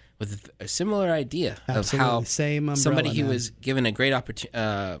charity with a similar idea Absolutely. of how Same umbrella, somebody who man. was given a great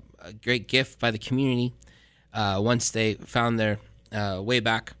a great gift by the community, once they found their way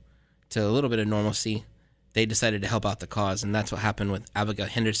back to a little bit of normalcy, they decided to help out the cause. And that's what happened with Abigail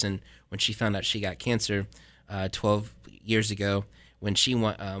Henderson when she found out she got cancer 12 years ago, when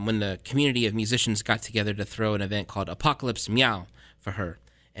when the community of musicians got together to throw an event called Apocalypse Meow for her.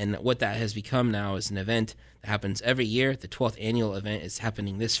 And what that has become now is an event that happens every year. The 12th annual event is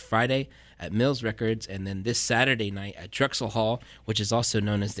happening this Friday at Mills Records, and then this Saturday night at Drexel Hall, which is also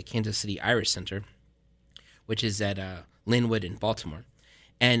known as the Kansas City Irish Center, which is at Linwood in Baltimore.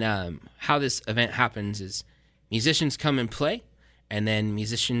 And how this event happens is musicians come and play, and then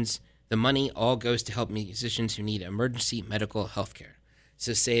the money all goes to help musicians who need emergency medical health care.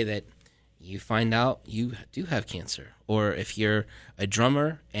 So say that you find out you do have cancer, or if you're a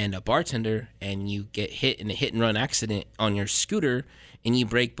drummer and a bartender and you get hit in a hit-and-run accident on your scooter and you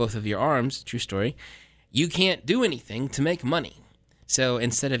break both of your arms, true story, you can't do anything to make money. So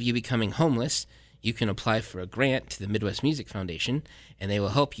instead of you becoming homeless, you can apply for a grant to the Midwest Music Foundation, and they will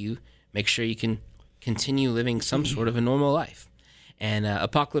help you make sure you can continue living some sort of a normal life. And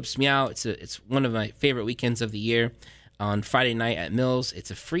Apocalypse Meow, it's one of my favorite weekends of the year. On Friday night at Mills, it's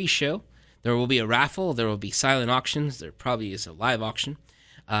a free show. There will be a raffle. There will be silent auctions. There probably is a live auction.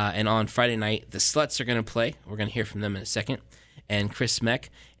 And on Friday night, the Sluts are going to play. We're going to hear from them in a second. And Chris Meck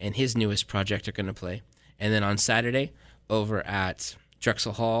and his newest project are going to play. And then on Saturday, over at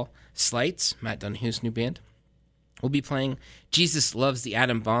Drexel Hall, Slights, Matt Donahue's new band, will be playing Jesus Loves the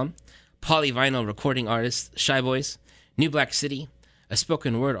Atom Bomb, polyvinyl recording artist Shy Boys, New Black City, a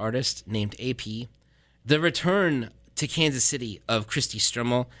spoken word artist named AP, the return to Kansas City of Christy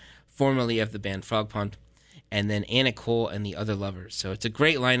Strummel, formerly of the band Frog Pond, and then Anna Cole and the Other Lovers. So it's a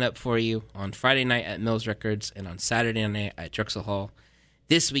great lineup for you on Friday night at Mills Records and on Saturday night at Drexel Hall.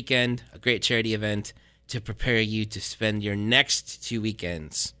 This weekend, a great charity event to prepare you to spend your next 2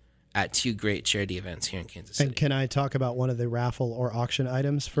 weekends at 2 great charity events here in Kansas City. And can I talk about one of the raffle or auction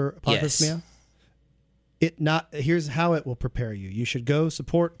items for Apocalypse Meow? Here's how it will prepare you. You should go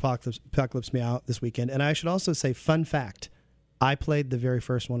support Apocalypse Meow this weekend. And I should also say, fun fact, I played the very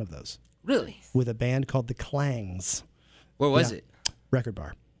first one of those. Really? With a band called the Clangs. Where was it? Record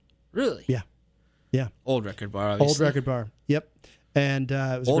Bar. Really? Yeah. Yeah. Old Record Bar, obviously. Old Record Bar. Yep. And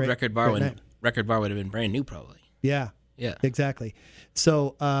it was Old a great, Record Bar great when night. Record Bar would have been brand new, probably. Yeah. Yeah. Exactly.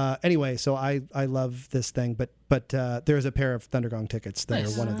 So anyway, so I love this thing, but there's a pair of Thunder Gong tickets that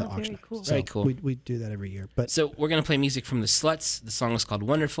Nice. are one of the Very auction. cool. So Very cool. We do that every year. But So we're going to play music from the Sluts. The song is called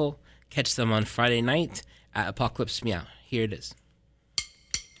Wonderful. Catch them on Friday night at Apocalypse Meow. Here it is.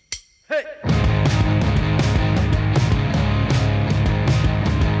 Could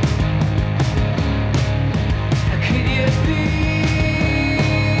you be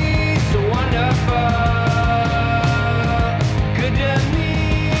so wonderful, good to me,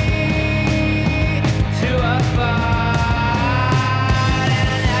 to a fault, and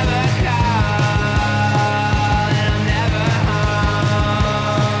I never call, and I'm never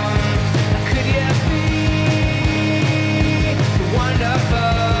home. Could you be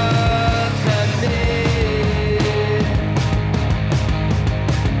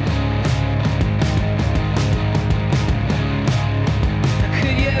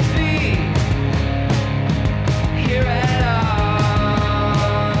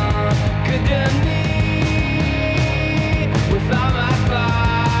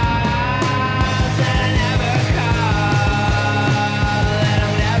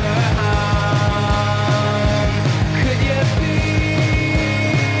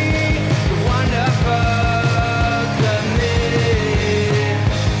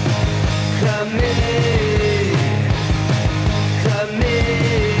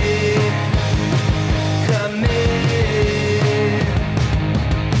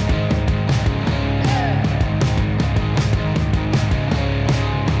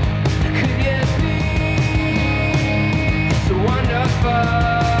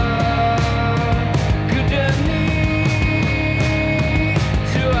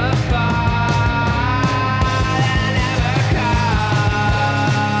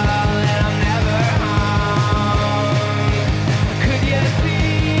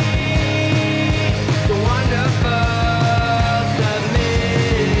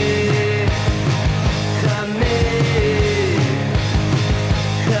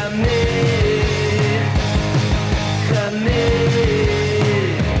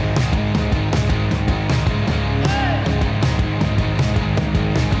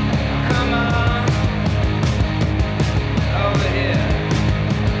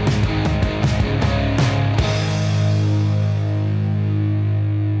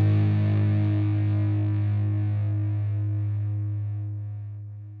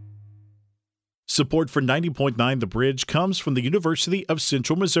Support for 90.9 The Bridge comes from the University of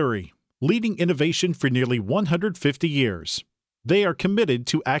Central Missouri, leading innovation for nearly 150 years. They are committed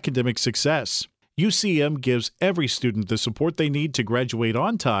to academic success. UCM gives every student the support they need to graduate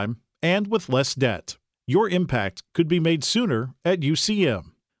on time and with less debt. Your impact could be made sooner at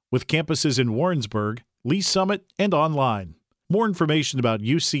UCM, with campuses in Warrensburg, Lee Summit, and online. More information about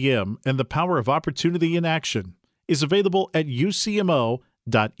UCM and the power of opportunity in action is available at ucmo.edu.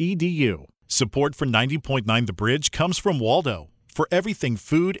 Support for 90.9 The Bridge comes from Waldo for everything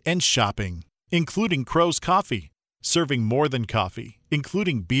food and shopping, including Crow's Coffee, serving more than coffee,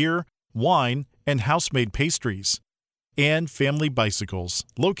 including beer, wine, and house-made pastries. And Family Bicycles,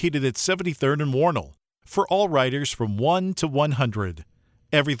 located at 73rd and Warnell, for all riders from 1 to 100.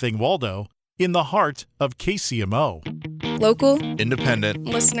 Everything Waldo, in the heart of KCMO. Local, independent,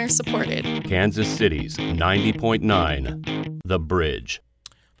 listener supported. Kansas City's 90.9 The Bridge.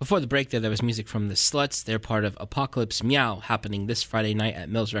 Before the break there was music from the Sluts. They're part of Apocalypse Meow, happening this Friday night at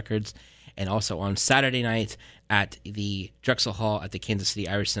Mills Records and also on Saturday night at the Drexel Hall at the Kansas City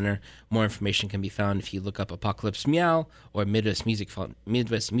Irish Center. More information can be found if you look up Apocalypse Meow or Midwest Music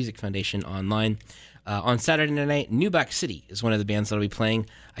Foundation online. On Saturday night, New Black City is one of the bands that will be playing.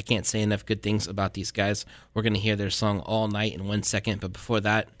 I can't say enough good things about these guys. We're going to hear their song All Night in 1 second, but before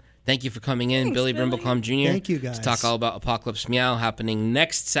that, thank you for coming in, Billy Brimblecom Jr. Thank you, guys. To talk all about Apocalypse Meow, happening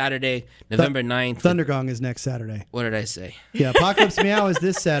next Saturday, November 9th. Thundergong is next Saturday. What did I say? Yeah, Apocalypse Meow is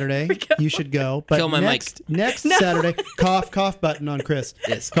this Saturday. You should go. But Kill my next mic. Saturday, cough button on Chris.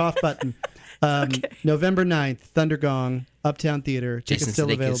 Yes. Cough button. November 9th, Thundergong, Uptown Theater. Tickets Jason still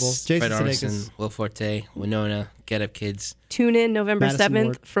Sudeikis, available. Jason Fred Sudeikis. Armisen, Will Forte, Winona, Get Up Kids. Tune in November Madison 7th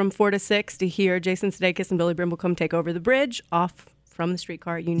Ward. from 4 to 6 to hear Jason Sudeikis and Billy Brimblecom take over the bridge off from the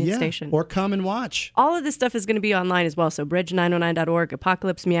streetcar at Union Station. Or come and watch. All of this stuff is going to be online as well. So bridge909.org,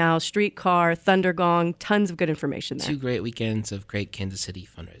 Apocalypse Meow, Streetcar, Thundergong, tons of good information there. 2 great weekends of great Kansas City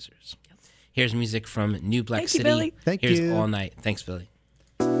fundraisers. Here's music from New Black Thank City. you, Billy. Thank Here's you. All Night. Thanks, Billy.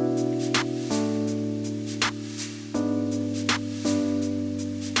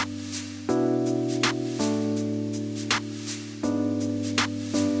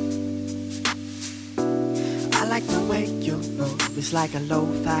 I like the way you move. It's like a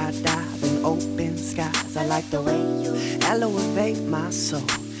lo-fi dive in open skies. I like the way you elevate my soul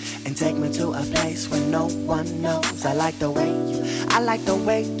and take me to a place where no one knows. I like the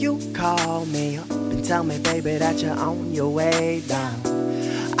way you call me up and tell me, baby, that you're on your way down.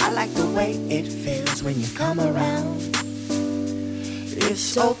 I like the way it feels when you come around.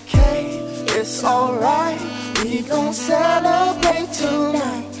 It's okay, it's alright. We gon' celebrate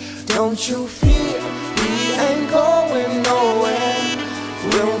tonight. Don't you fear, we ain't going nowhere.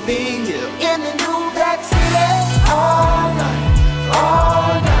 We'll be here in the New Black City all night,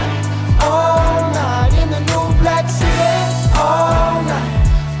 all night, all night. In the New Black City all night,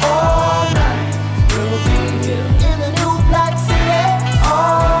 all night. We'll be here in the New Black City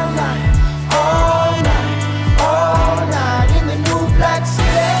all night, all night, all night. In the New Black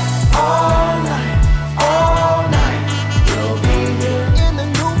City all night, all night. We'll be here in the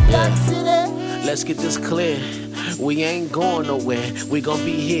New Black City. Let's get this clear. We ain't going nowhere, we gon'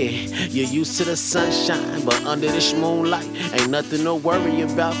 be here. You're used to the sunshine, but under this moonlight, ain't nothing to worry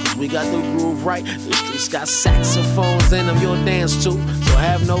about, cause we got the groove right. The streets got saxophones in them, you'll dance too, so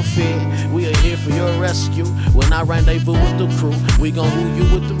have no fear. We are here for your rescue. When I rendezvous with the crew, we gon' woo you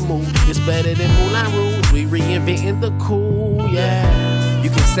with the move. It's better than Moulin Rouge, we reinventing the cool, yeah.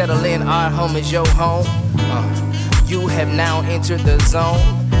 You can settle in, our home is your home. You have now entered the zone.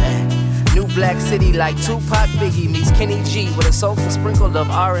 New Black City like Tupac Biggie meets Kenny G with a soulful sprinkle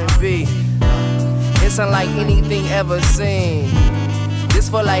of R&B. It's unlike anything ever seen. This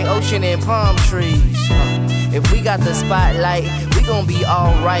for like ocean and palm trees. If we got the spotlight, we gon' be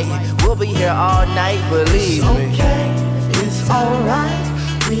alright. We'll be here all night, believe me. It's okay, it's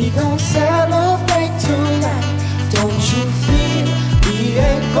alright. We gon' celebrate tonight. Don't you fear, we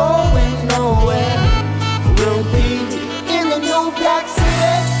ain't going nowhere. We'll be in the New Black City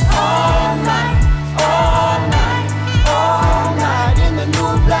all night, all night, all night. In the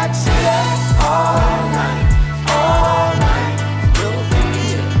New Black City all night, all night. We'll be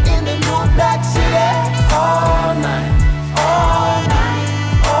here in the New Black City all night, all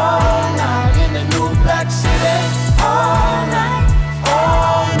night, all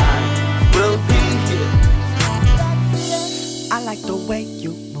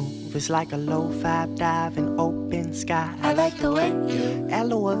It's like a low-fi dive in open sky. I like the way you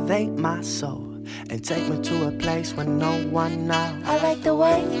elevate my soul and take me to a place where no one knows. I like the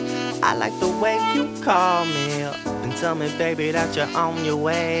way you call me up and tell me, baby, that you're on your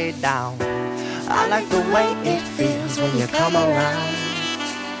way down. I like the way it feels when you come around.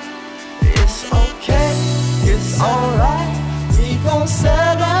 It's okay, it's alright. We gon'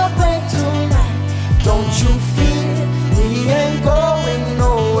 celebrate tonight. Don't you feel